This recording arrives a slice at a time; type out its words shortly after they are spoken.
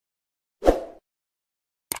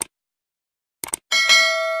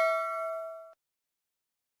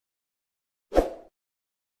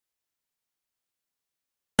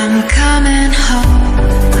I'm coming home,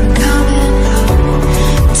 I'm coming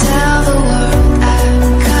home. Tell the world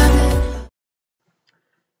I'm coming home.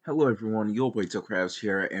 Hello everyone, your boy DylCraftZ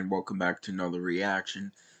here, and welcome back to another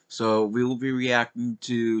reaction. So we will be reacting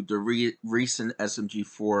to the recent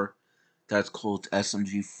SMG4 that's called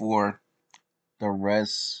SMG4, the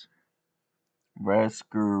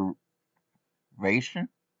Restoration?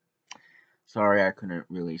 Sorry, I couldn't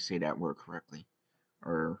really say that word correctly.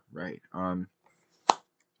 Or right.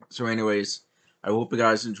 So anyways, I hope you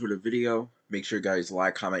guys enjoyed the video. Make sure you guys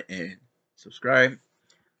like, comment, and subscribe.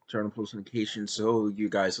 Turn on post notifications so you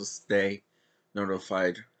guys will stay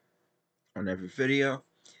notified on every video.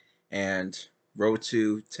 And road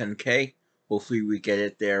to 10K. Hopefully we get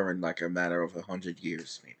it there in like a matter of 100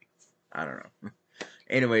 years, maybe. I don't know.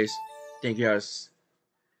 Anyways, thank you guys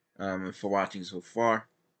for watching so far.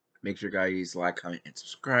 Make sure you guys like, comment, and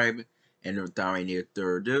subscribe. And without any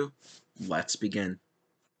further ado, let's begin.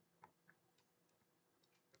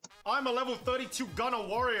 I'm a level 32 gunner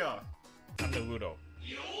warrior. I'm Naruto.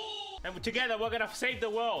 And together we're gonna save the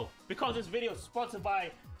world. Because this video is sponsored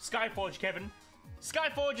by Skyforge, Kevin.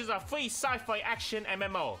 Skyforge is a free sci-fi action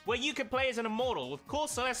MMO where you can play as an immortal with cool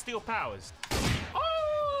celestial powers.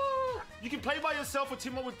 Oh! You can play by yourself or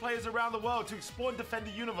team up with players around the world to explore and defend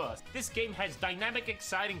the universe. This game has dynamic,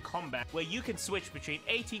 exciting combat where you can switch between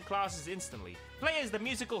 18 classes instantly. Play as the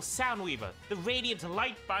musical Soundweaver, the Radiant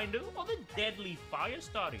Lightbinder, or the Deadly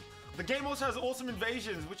Firestarter. The game also has awesome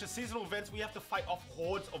invasions, which are seasonal events where you have to fight off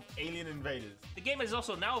hordes of alien invaders. The game is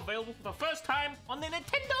also now available for the first time on the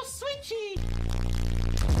Nintendo Switchy!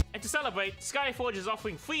 And to celebrate, Skyforge is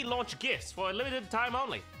offering free launch gifts for a limited time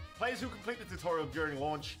only. Players who complete the tutorial during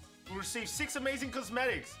launch will receive 6 amazing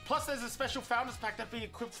cosmetics. Plus there's a special Founders Pack that will be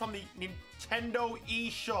equipped from the Nintendo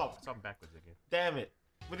eShop. Something backwards again. Damn it.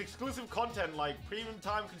 With exclusive content like premium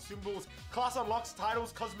time consumables, class unlocks,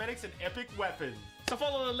 titles, cosmetics, and epic weapons. So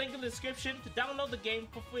follow the link in the description to download the game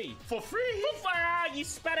for free. For free? Ah, you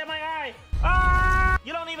spat in my eye! Ah!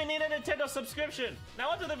 You don't even need a Nintendo subscription.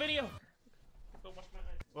 Now onto the video. Don't wash my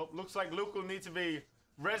eyes. Well, looks like Luke will need to be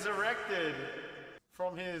resurrected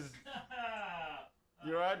from his...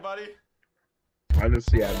 You alright, buddy?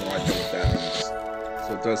 Honestly, I have no idea what that means.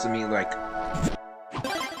 So it doesn't mean like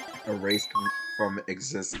erased from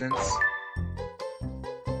existence.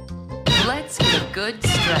 Let's get a good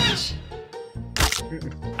stretch.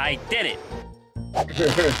 I did it!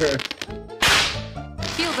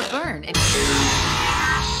 Feel the burn and...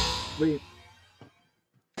 Wait.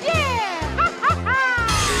 Yeah!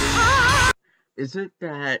 Is it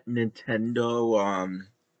that Nintendo,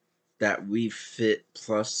 that Wii Fit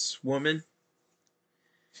Plus woman?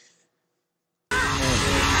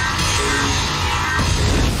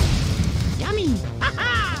 Yummy!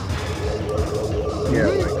 Yeah,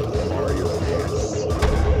 like Mario dance.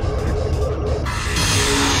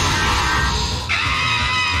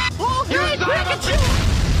 Oh, hey, Pikachu!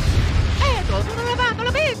 Eto, sono lavato,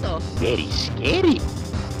 l'ho visto! Very scary.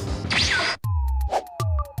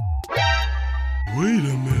 Wait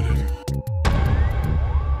a minute.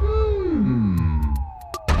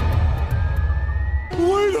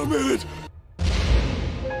 Wait a minute.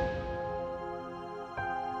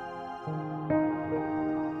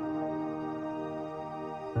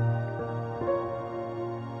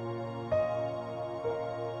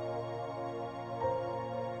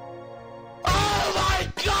 Oh my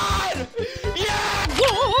God! Yeah!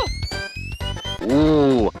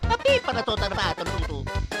 Ooh! Tapi para to tarbato luto.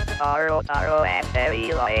 Taro and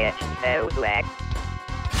very large, no black.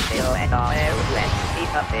 Bill and all black,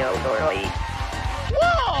 keep up Bill Doroi.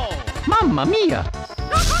 Whoa! Mamma mia!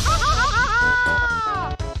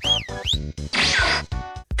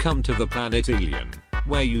 Come to the planet Alien,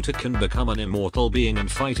 where you too can become an immortal being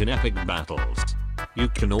and fight in epic battles. You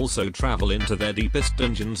can also travel into their deepest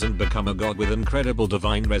dungeons and become a god with incredible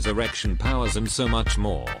divine resurrection powers and so much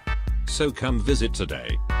more. So come visit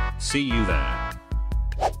today. See you there.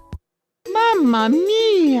 Mamma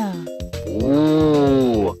mia!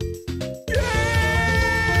 Ooh.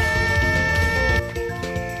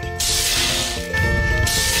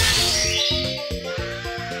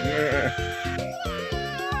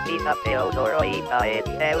 Keep up Bill Doroi,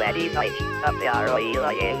 already like up the ROE,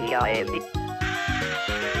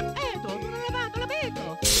 Eto, sono lavato, l'ho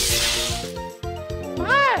visto!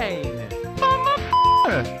 Fine! Mamma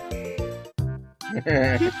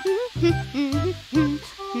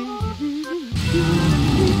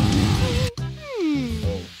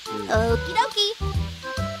Okie dokie!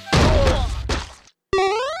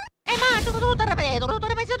 Ma sono tutto rapido, tutto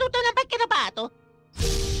messo tutto in un pacchetto pato!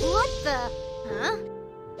 What the? Huh?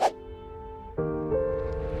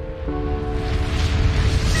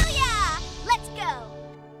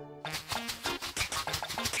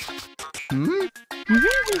 Hmm? Yay!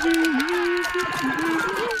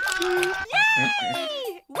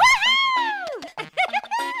 Woohoo!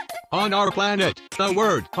 On our planet, the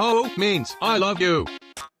word ho means I love you.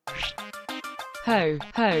 Ho,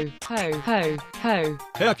 ho, ho, ho, ho.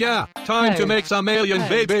 Heck yeah, time to make some alien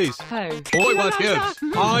babies. Ho. Boy, what gives?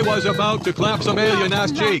 I was about to clap some alien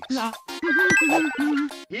ass cheeks.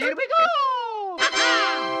 Here we go!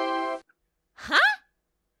 Huh?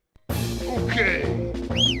 Okay.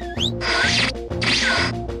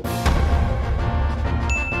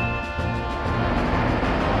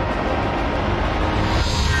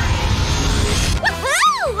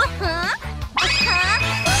 Woohoo! Uh-huh.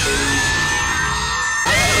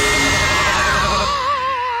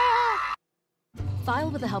 File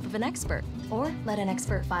with the help of an expert, or let an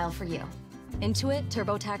expert file for you. Intuit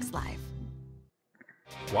TurboTax Live.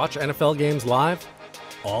 Watch NFL games live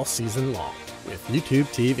all season long with YouTube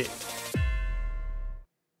TV.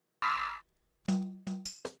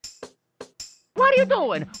 What are you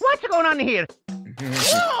doing? What's going on here?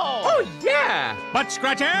 Whoa! Oh, yeah! Butt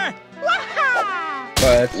scratcher? Waha!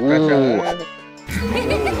 But scratch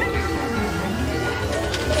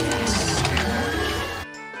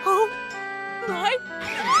Oh my!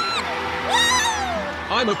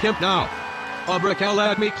 I'm a pimp now. Abracal,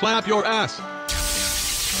 let me clap your ass.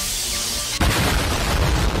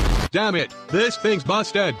 Damn it, this thing's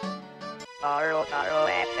busted.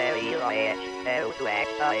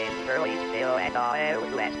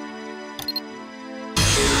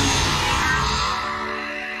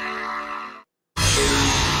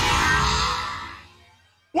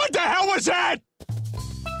 What the hell was that?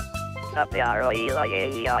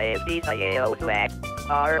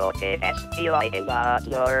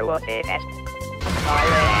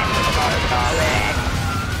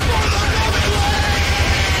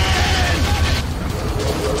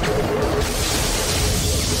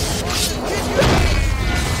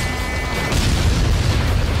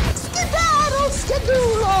 Skedaddle,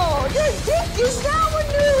 skedoodle! Your dick is now a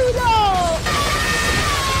noodle!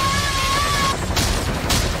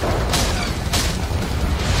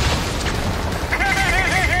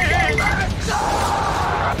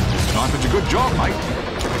 Not such a good job, Mike.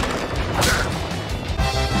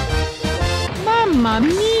 Mamma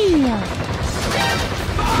mia!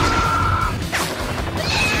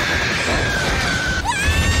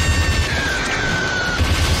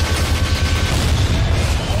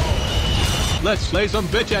 Let's slay some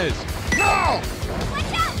bitches. No!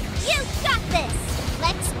 Watch out! You got this!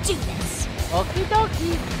 Let's do this! Okie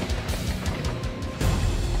dokie.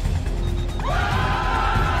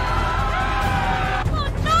 Oh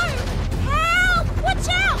no! Help! Watch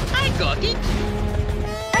out! I got it.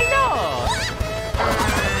 I know.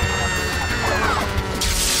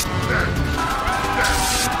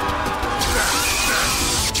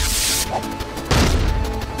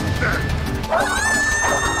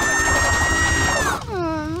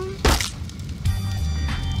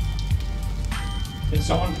 Can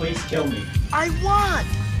someone please kill me? I won.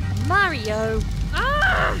 Mario!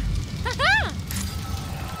 Ah! Haha!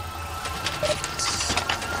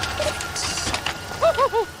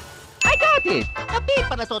 I got it. A beep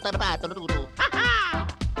para sa tarbato, Ruru. Haha!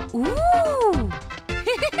 Ooh!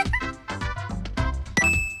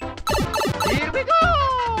 Here we go.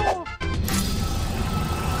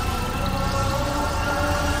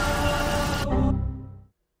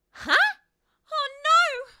 Huh? Oh no!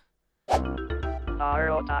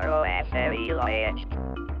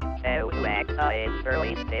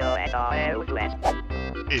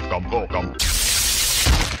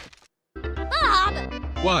 Bob!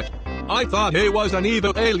 What? I thought he was an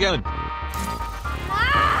evil alien.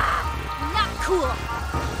 Ah! Not cool!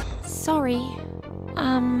 Sorry.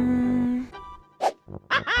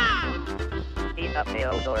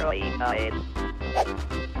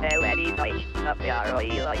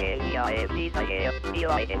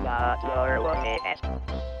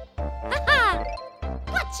 Haha!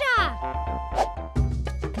 Gotcha!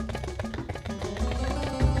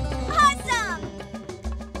 Awesome!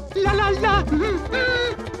 La la la.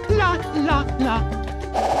 La la la.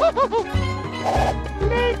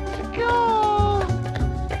 Let's go.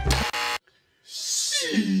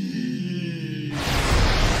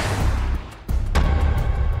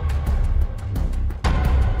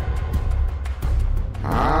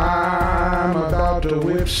 I'm about to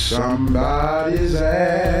whip somebody's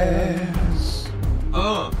ass.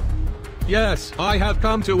 Yes, I have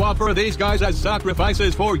come to offer these guys as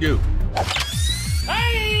sacrifices for you.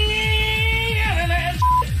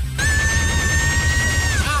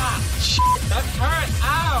 That hurt!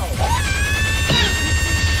 Ow!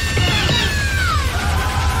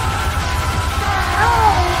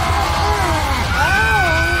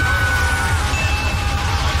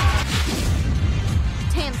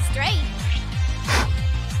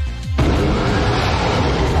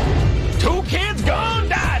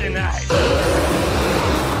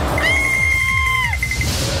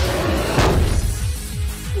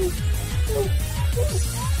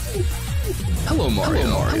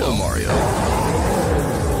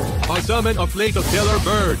 summon a fleet of killer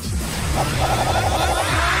birds.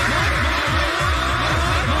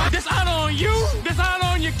 Dishonor on you! Dishonor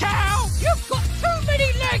on your cow! You've got too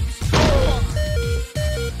many legs! Oh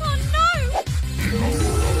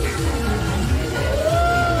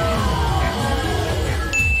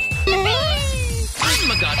no! Oh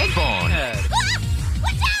my god, Spawn!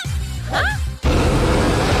 Watch out! Huh?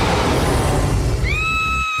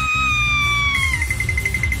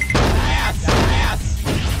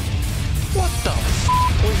 What the f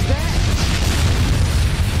was that?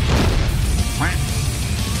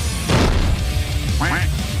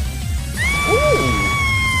 Ooh!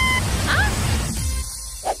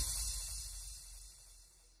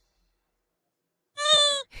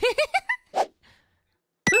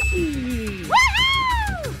 Woohoo!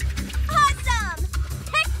 Awesome!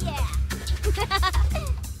 Heck yeah!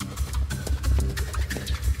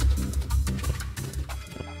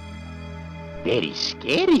 Very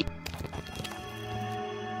scary.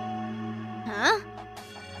 Huh?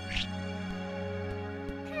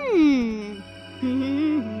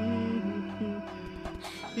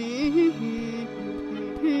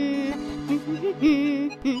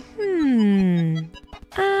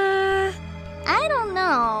 I don't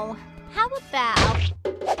know. How about...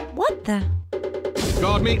 What the?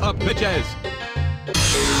 Guard me up, bitches!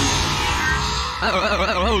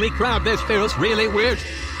 Holy crap, this feels really weird.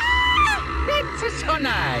 That's so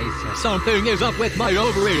nice. Something is up with my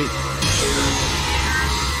ovaries.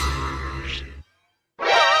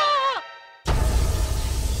 Bob!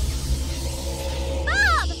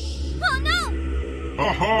 Oh no! Ha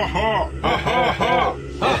ha ha! Ha ha ha!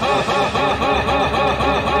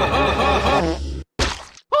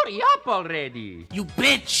 Hurry up already! You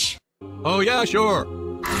bitch! Oh yeah, sure.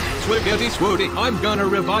 Swiggity swooty, I'm gonna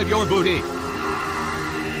revive your booty.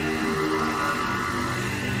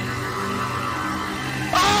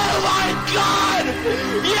 Oh my god!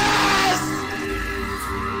 Yes!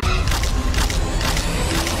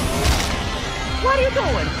 What are you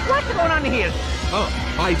doing? What's going on here? Oh,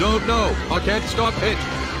 I don't know. I can't stop it.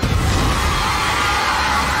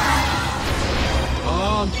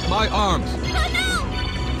 My arms. Oh no!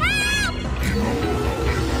 Help!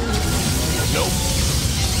 Nope.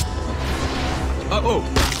 Uh-oh.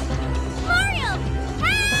 Mario!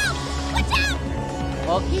 Help! Watch out!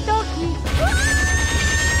 Okie dokie.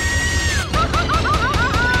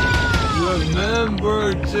 Remember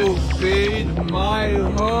to feed my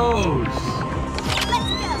host.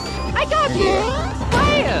 I got you!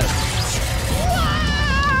 Fire!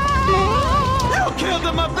 You killed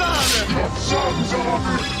my brother! Sons of a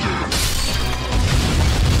bitch!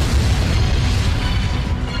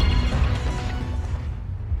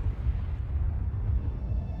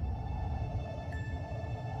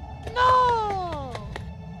 No!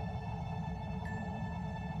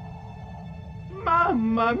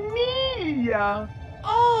 Mamma mia!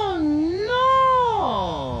 Oh no!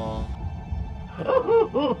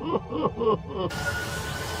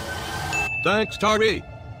 Thanks, Tari.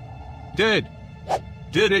 Did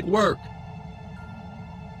it work?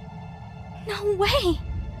 No way!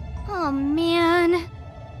 Oh man.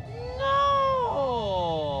 No!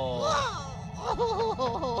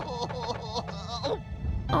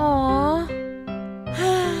 Aww. Oh.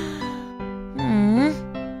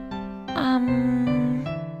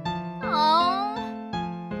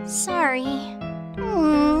 Sorry.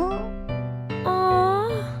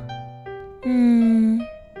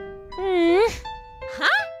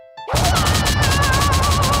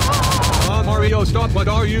 Mario, stop! What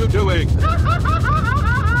are you doing?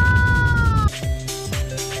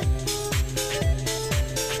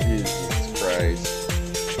 Jesus Christ.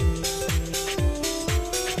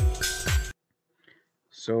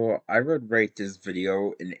 So I would rate this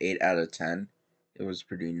video an 8 out of 10. It was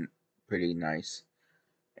pretty nice.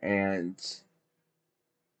 And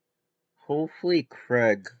hopefully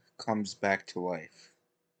Craig comes back to life.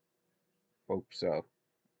 Hope so.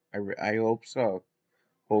 I hope so.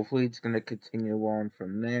 Hopefully it's going to continue on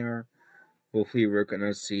from there. Hopefully we're going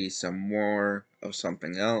to see some more of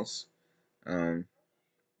something else.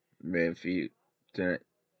 If you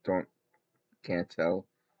can't tell,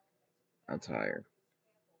 I'm tired.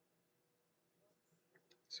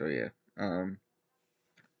 So yeah,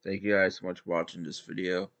 thank you guys so much for watching this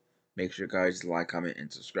video. Make sure guys like, comment, and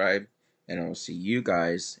subscribe. And I'll see you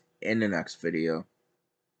guys in the next video.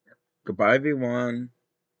 Goodbye everyone.